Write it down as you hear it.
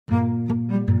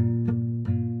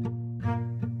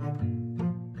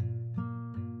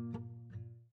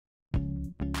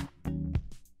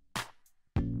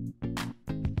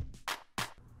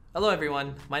Hello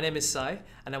everyone, my name is Sai,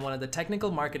 and I'm one of the technical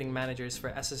marketing managers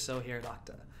for SSO here at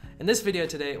Okta. In this video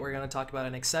today, we're going to talk about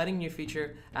an exciting new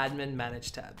feature, Admin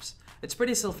Manage Tabs. It's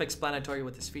pretty self-explanatory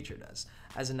what this feature does.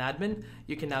 As an admin,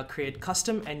 you can now create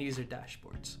custom end-user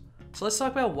dashboards. So let's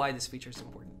talk about why this feature is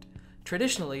important.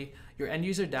 Traditionally, your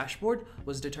end-user dashboard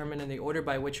was determined in the order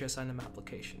by which you assign them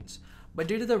applications. But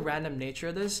due to the random nature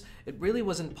of this, it really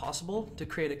wasn't possible to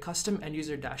create a custom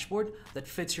end-user dashboard that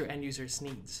fits your end-user's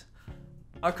needs.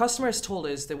 Our customers told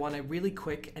us they want a really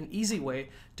quick and easy way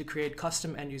to create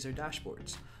custom end-user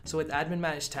dashboards. So with Admin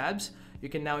Managed Tabs, you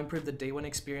can now improve the day one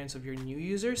experience of your new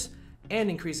users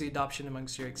and increase the adoption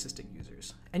amongst your existing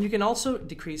users. And you can also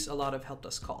decrease a lot of help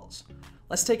desk calls.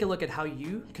 Let's take a look at how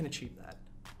you can achieve that.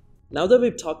 Now that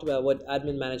we've talked about what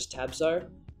Admin Managed Tabs are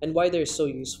and why they're so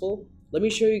useful, let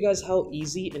me show you guys how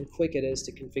easy and quick it is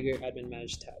to configure Admin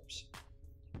Managed Tabs.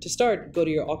 To start, go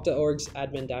to your Okta Org's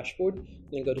admin dashboard and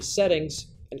then go to Settings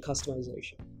and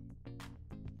Customization.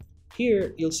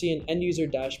 Here, you'll see an End User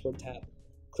Dashboard tab.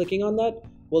 Clicking on that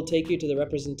will take you to the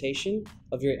representation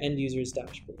of your end user's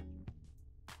dashboard.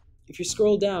 If you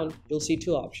scroll down, you'll see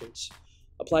two options: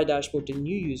 Apply Dashboard to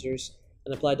New Users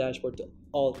and Apply Dashboard to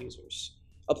All Users.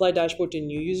 Apply Dashboard to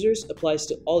New Users applies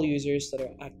to all users that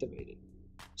are activated.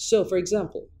 So, for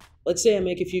example, let's say I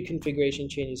make a few configuration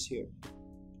changes here,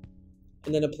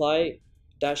 and then apply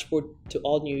dashboard to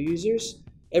all new users.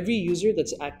 Every user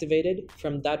that's activated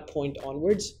from that point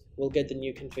onwards will get the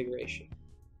new configuration.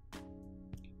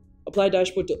 Apply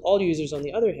dashboard to all users, on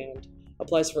the other hand,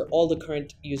 applies for all the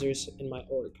current users in my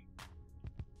org.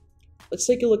 Let's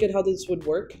take a look at how this would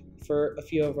work for a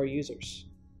few of our users.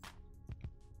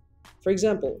 For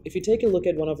example, if you take a look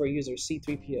at one of our users,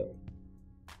 C3PO,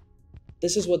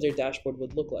 this is what their dashboard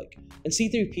would look like. And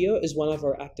C3PO is one of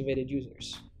our activated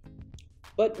users.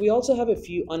 But we also have a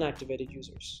few unactivated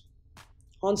users,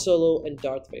 Han Solo and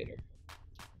Darth Vader.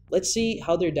 Let's see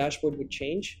how their dashboard would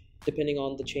change depending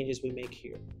on the changes we make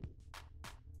here.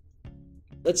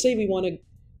 Let's say we want to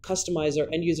customize our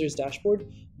end user's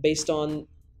dashboard based on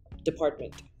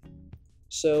department.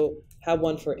 So have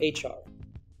one for HR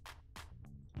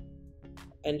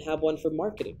and have one for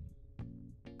marketing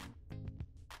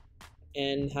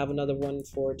and have another one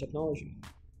for technology.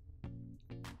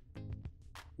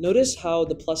 Notice how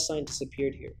the plus sign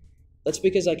disappeared here. That's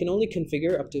because I can only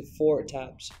configure up to 4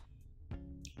 tabs.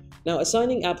 Now,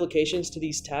 assigning applications to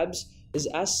these tabs is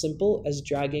as simple as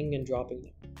dragging and dropping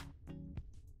them.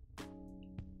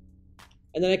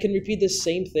 And then I can repeat the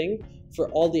same thing for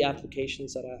all the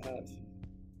applications that I have.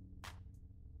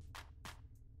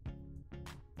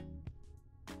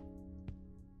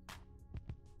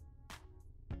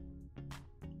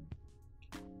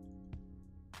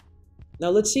 Now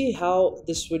let's see how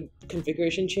this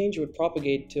configuration change would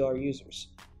propagate to our users.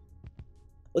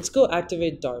 Let's go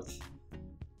activate Darth.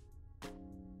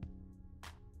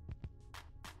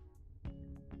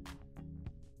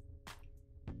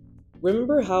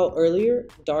 Remember how earlier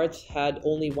Darth had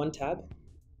only one tab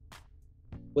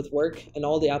with work and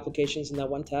all the applications in that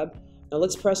one tab? Now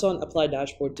let's press on Apply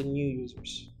Dashboard to New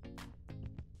Users.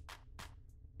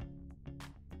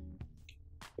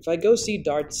 If I go see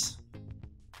Darth's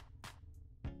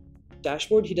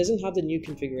dashboard, he doesn't have the new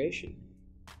configuration.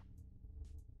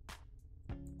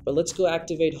 But let's go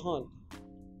activate Han.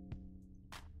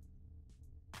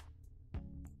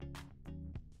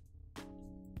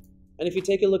 And if you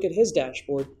take a look at his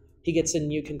dashboard, he gets a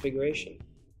new configuration.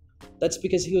 That's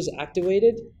because he was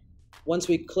activated once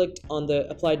we clicked on the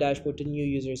Apply Dashboard to New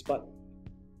Users button.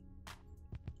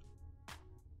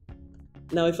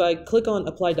 Now if I click on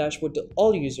Apply Dashboard to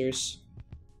All Users,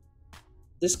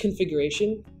 this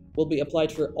configuration will be applied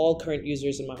for all current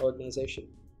users in my organization.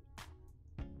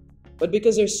 But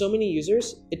because there's so many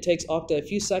users, it takes Okta a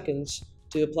few seconds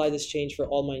to apply this change for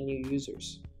all my new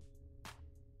users.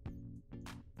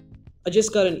 I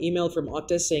just got an email from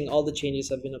Okta saying all the changes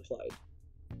have been applied.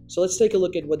 So let's take a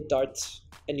look at what Darth's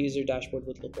end user dashboard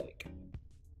would look like.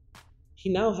 He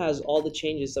now has all the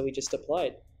changes that we just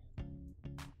applied.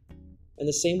 And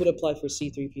the same would apply for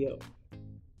C3PO.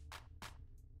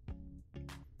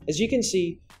 As you can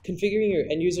see, configuring your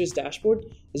end user's dashboard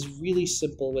is really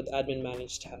simple with Admin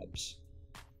Managed Tabs.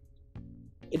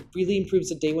 It really improves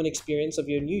the day one experience of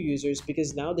your new users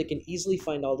because now they can easily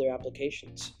find all their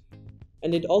applications.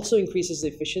 And it also increases the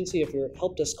efficiency of your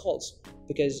help desk calls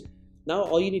because now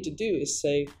all you need to do is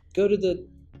say, go to the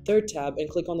third tab and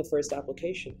click on the first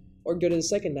application, or go to the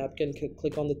second tab and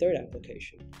click on the third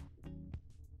application.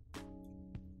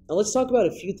 Now let's talk about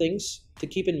a few things to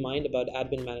keep in mind about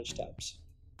Admin Managed Tabs.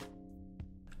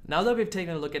 Now that we've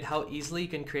taken a look at how easily you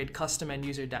can create custom end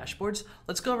user dashboards,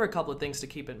 let's go over a couple of things to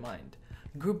keep in mind.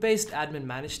 Group-based admin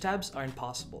managed tabs are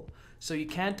impossible, so you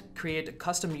can't create a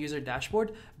custom user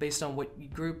dashboard based on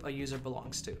what group a user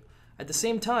belongs to. At the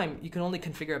same time, you can only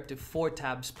configure up to 4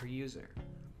 tabs per user.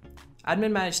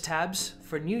 Admin managed tabs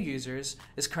for new users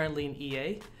is currently in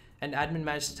EA, and admin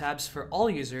managed tabs for all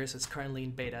users is currently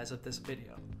in beta as of this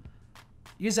video.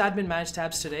 Use admin managed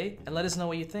tabs today and let us know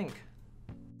what you think.